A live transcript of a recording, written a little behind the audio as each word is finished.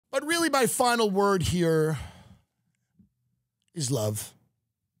But really, my final word here is love.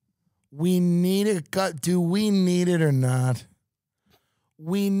 We need it. Do we need it or not?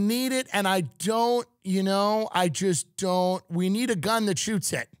 We need it, and I don't, I just don't. We need a gun that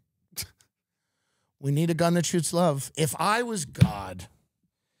shoots it. We need a gun that shoots love. If I was God,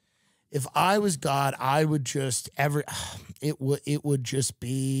 I would just it would just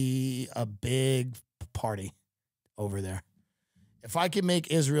be a big party over there. If I could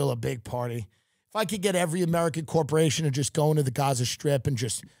make Israel a big party, if I could get every American corporation to just go into the Gaza Strip and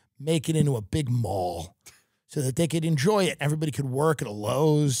just make it into a big mall so that they could enjoy it. Everybody could work at a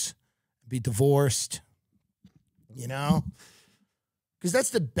Lowe's, be divorced, because that's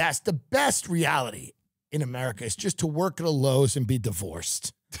the best reality in America is just to work at a Lowe's and be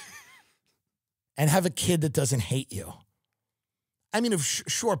divorced and have a kid that doesn't hate you. I mean,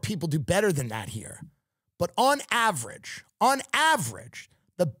 sure, people do better than that here. But on average,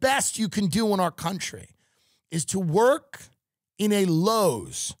 the best you can do in our country is to work in a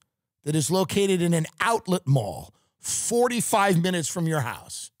Lowe's that is located in an outlet mall 45 minutes from your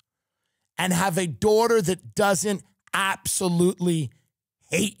house and have a daughter that doesn't absolutely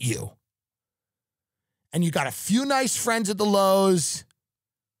hate you. And you got a few nice friends at the Lowe's.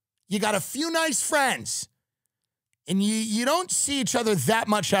 You got a few nice friends. And you don't see each other that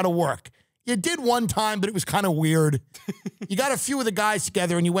much out of work. You did one time, but it was kind of weird. You got a few of the guys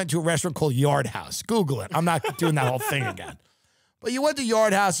together and you went to a restaurant called Yard House. Google it. I'm not doing that whole thing again. But you went to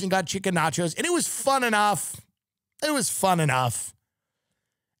Yard House and you got chicken nachos, and it was fun enough. It was fun enough.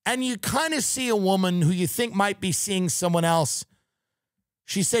 And you kind of see a woman who you think might be seeing someone else.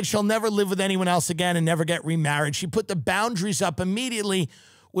 She said she'll never live with anyone else again and never get remarried. She put the boundaries up immediately,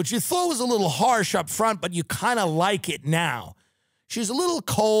 which you thought was a little harsh up front, but you kind of like it now. She's a little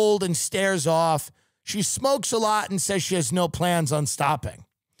cold and stares off. She smokes a lot and says she has no plans on stopping.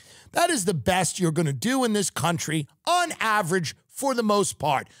 That is the best you're going to do in this country, on average, for the most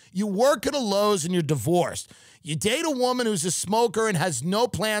part. You work at a Lowe's and you're divorced. You date a woman who's a smoker and has no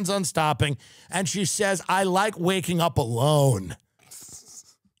plans on stopping, and she says, I like waking up alone.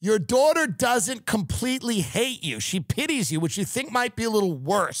 Your daughter doesn't completely hate you. She pities you, which you think might be a little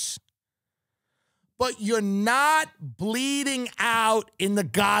worse. But you're not bleeding out in the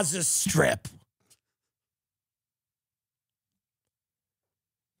Gaza Strip.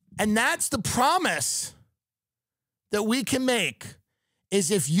 And that's the promise that we can make,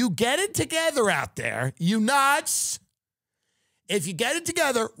 is if you get it together out there, you nuts, if you get it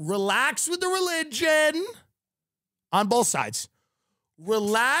together, relax with the religion on both sides.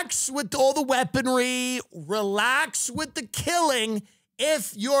 Relax with all the weaponry. Relax with the killing.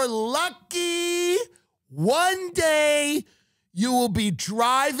 If you're lucky, one day you will be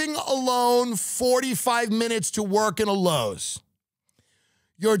driving alone 45 minutes to work in a Lowe's.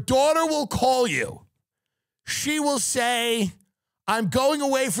 Your daughter will call you. She will say, I'm going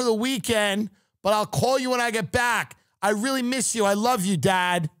away for the weekend, but I'll call you when I get back. I really miss you. I love you,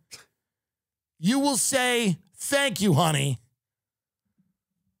 Dad. You will say, thank you, honey.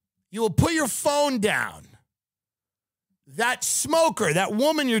 You will put your phone down. That smoker, that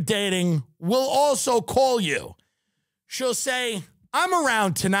woman you're dating, will also call you. She'll say, I'm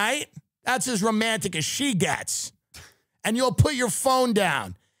around tonight. That's as romantic as she gets. And you'll put your phone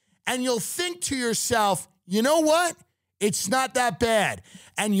down. And you'll think to yourself, you know what? It's not that bad.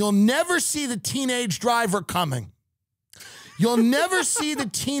 And you'll never see the teenage driver coming. You'll never see the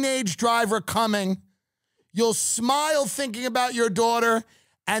teenage driver coming. You'll smile thinking about your daughter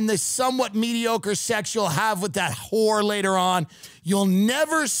and the somewhat mediocre sex you'll have with that whore later on. You'll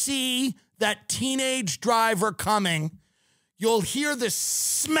never see that teenage driver coming. You'll hear the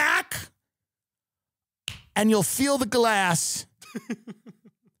smack, and you'll feel the glass,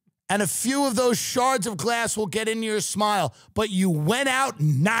 and a few of those shards of glass will get into your smile, but you went out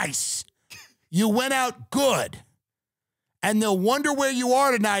nice. You went out good. And they'll wonder where you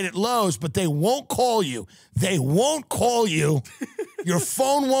are tonight at Lowe's, but they won't call you. They won't call you. Your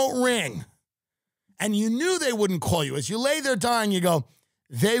phone won't ring. And you knew they wouldn't call you. As you lay there dying, you go,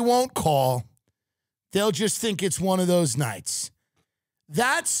 they won't call. They'll just think it's one of those nights.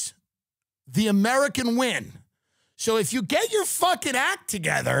 That's the American win. So if you get your fucking act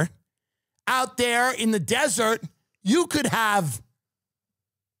together out there in the desert, you could have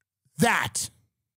that.